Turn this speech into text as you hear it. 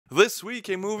This week,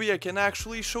 a movie I can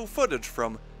actually show footage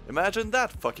from. Imagine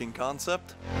that fucking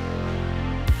concept.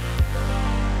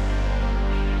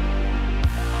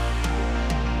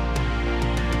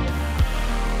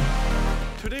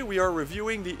 Today we are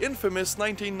reviewing the infamous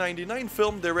 1999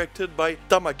 film directed by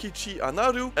Tamakichi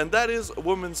Anaru, and that is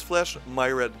Woman's Flesh,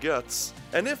 My Red Guts.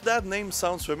 And if that name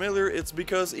sounds familiar, it's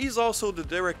because he's also the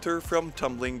director from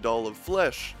Tumbling Doll of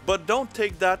Flesh. But don't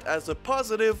take that as a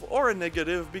positive or a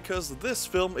negative, because this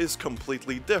film is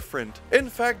completely different. In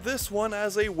fact, this one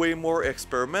has a way more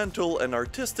experimental and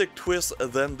artistic twist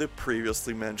than the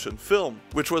previously mentioned film,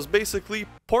 which was basically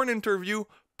porn interview,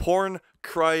 porn,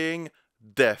 crying,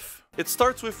 death. It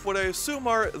starts with what I assume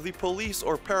are the police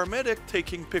or paramedic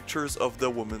taking pictures of the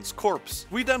woman's corpse.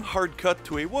 We then hard cut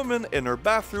to a woman in her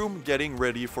bathroom getting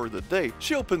ready for the day.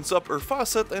 She opens up her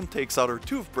faucet and takes out her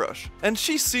toothbrush. And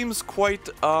she seems quite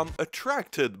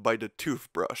attracted by the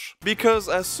toothbrush. Because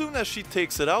as soon as she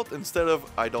takes it out, instead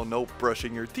of, I don't know,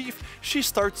 brushing her teeth, she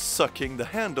starts sucking the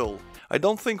handle. I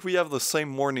don't think we have the same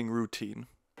morning routine.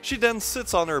 She then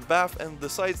sits on her bath and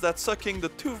decides that sucking the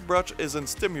toothbrush isn't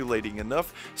stimulating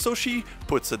enough, so she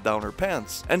puts it down her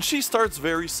pants. And she starts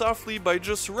very softly by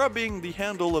just rubbing the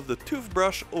handle of the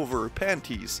toothbrush over her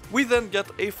panties. We then get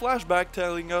a flashback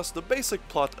telling us the basic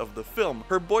plot of the film.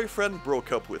 Her boyfriend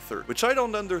broke up with her, which I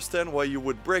don't understand why you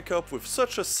would break up with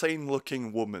such a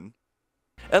sane-looking woman.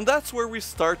 And that's where we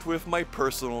start with my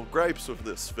personal gripes with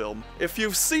this film. If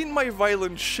you've seen my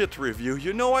violent shit review,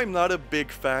 you know I'm not a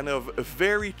big fan of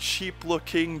very cheap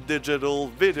looking digital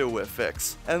video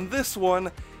effects. And this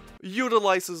one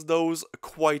utilizes those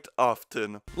quite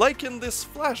often. Like in this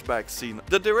flashback scene,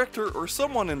 the director or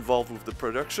someone involved with the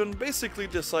production basically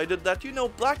decided that, you know,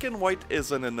 black and white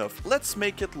isn't enough, let's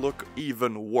make it look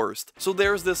even worse. So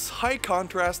there's this high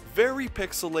contrast, very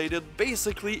pixelated,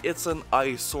 basically it's an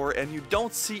eyesore and you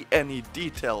don't see any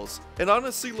details. It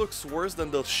honestly looks worse than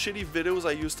the shitty videos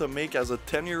I used to make as a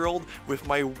 10-year-old with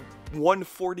my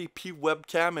 140p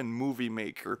webcam and movie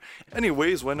maker.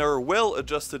 Anyways, when our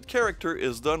well-adjusted character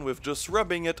is done with just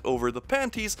rubbing it over the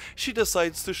panties, she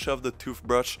decides to shove the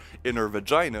toothbrush in her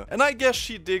vagina. And I guess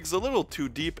she digs a little too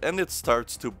deep and it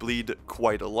starts to bleed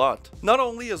quite a lot. Not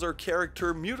only is our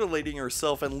character mutilating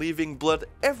herself and leaving blood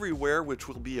everywhere, which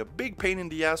will be a big pain in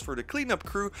the ass for the cleanup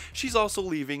crew, she's also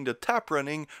leaving the tap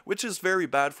running, which is very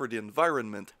bad for the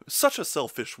environment. Such a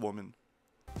selfish woman.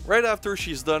 Right after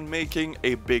she's done making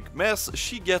a big mess,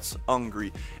 she gets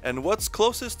hungry. And what's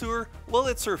closest to her? Well,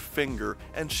 it's her finger.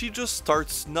 And she just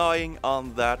starts gnawing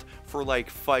on that for like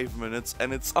 5 minutes,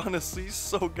 and it's honestly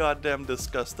so goddamn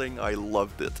disgusting. I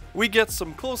loved it. We get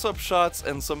some close-up shots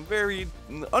and some very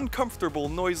uncomfortable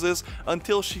noises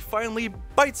until she finally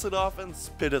bites it off and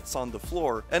spits it on the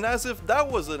floor. And as if that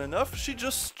wasn't enough, she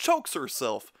just chokes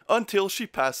herself until she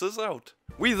passes out.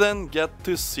 We then get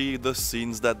to see the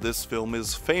scenes that this film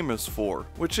is famous for,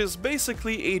 which is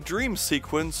basically a dream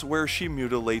sequence where she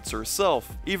mutilates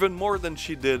herself, even more than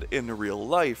she did in real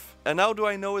life. And how do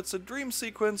I know it's a dream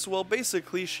sequence? Well,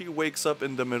 basically she wakes up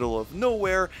in the middle of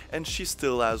nowhere and she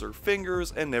still has her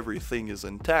fingers and everything is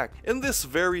intact. In this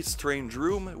very strange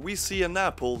room, we see an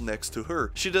apple next to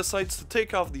her. She decides to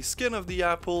take off the skin of the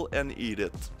apple and eat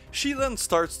it. She then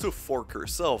starts to fork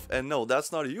herself, and no, that's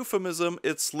not a euphemism,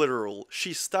 it's literal.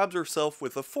 She stabs herself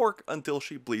with a fork until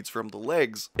she bleeds from the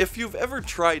legs. If you've ever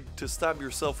tried to stab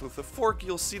yourself with a fork,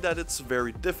 you'll see that it's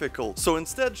very difficult. So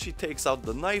instead, she takes out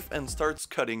the knife and starts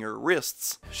cutting her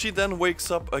wrists. She then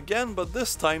wakes up again, but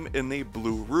this time in a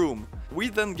blue room. We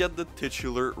then get the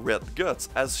titular red guts,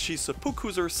 as she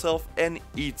seppukus herself and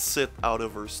eats it out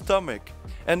of her stomach.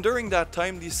 And during that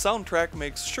time, the soundtrack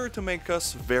makes sure to make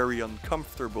us very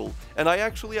uncomfortable. And I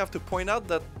actually have to point out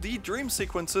that the dream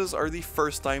sequences are the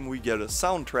first time we get a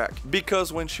soundtrack,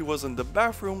 because when she was in the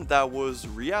bathroom, that was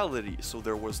reality, so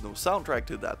there was no soundtrack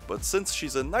to that. But since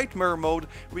she's in nightmare mode,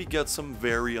 we get some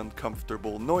very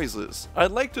uncomfortable noises.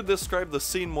 I'd like to describe the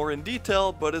scene more in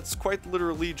detail, but it's quite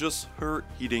literally just her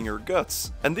eating her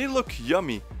guts. And they look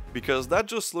yummy, because that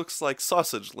just looks like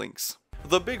sausage links.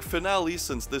 The big finale,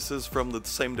 since this is from the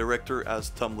same director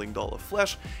as Tumbling Doll of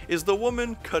Flesh, is the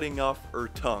woman cutting off her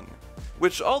tongue.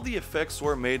 Which all the effects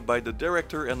were made by the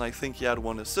director, and I think he had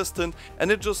one assistant,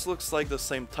 and it just looks like the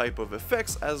same type of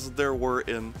effects as there were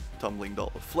in Tumbling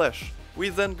Doll of Flesh. We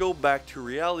then go back to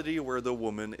reality where the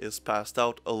woman is passed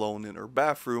out alone in her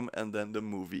bathroom, and then the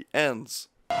movie ends.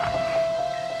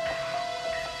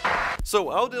 So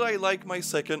how did I like my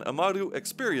second Amaru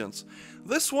experience?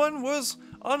 This one was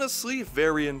honestly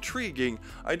very intriguing.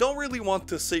 I don't really want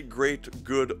to say great,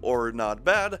 good, or not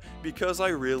bad, because I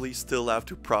really still have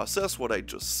to process what I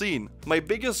just seen. My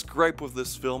biggest gripe with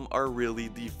this film are really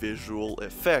the visual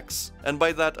effects, and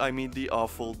by that I mean the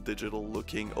awful digital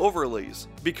looking overlays,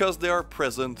 because they are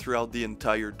present throughout the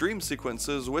entire dream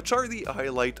sequences, which are the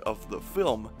highlight of the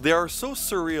film. They are so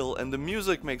surreal and the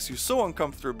music makes you so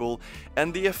uncomfortable,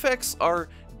 and the effects are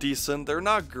decent, they're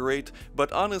not great,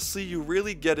 but honestly you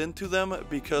really get into them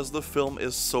because the film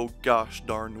is so gosh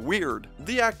darn weird.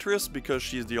 The actress, because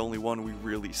she's the only one we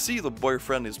really see, the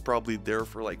boyfriend is probably there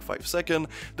for like 5 seconds,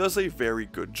 does a very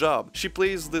good job. She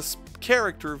plays this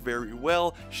character very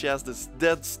well, she has this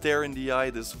dead stare in the eye,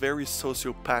 this very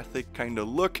sociopathic kind of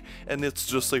look, and it's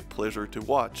just a pleasure to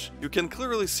watch. You can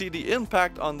clearly see the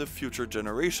impact on the future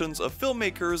generations of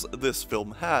filmmakers this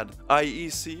film had, i.e.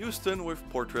 C. Houston with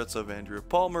Portraits of Andrea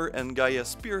Palmer and Gaia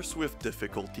Spears with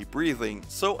Difficulty Breathing.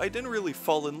 So I didn't really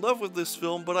fall in love with this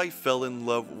film, but I fell in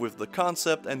love with the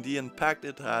concept and the impact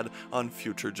it had on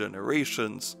future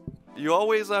generations. You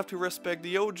always have to respect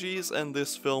the OGs, and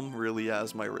this film really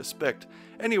has my respect.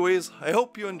 Anyways, I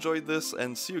hope you enjoyed this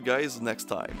and see you guys next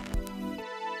time.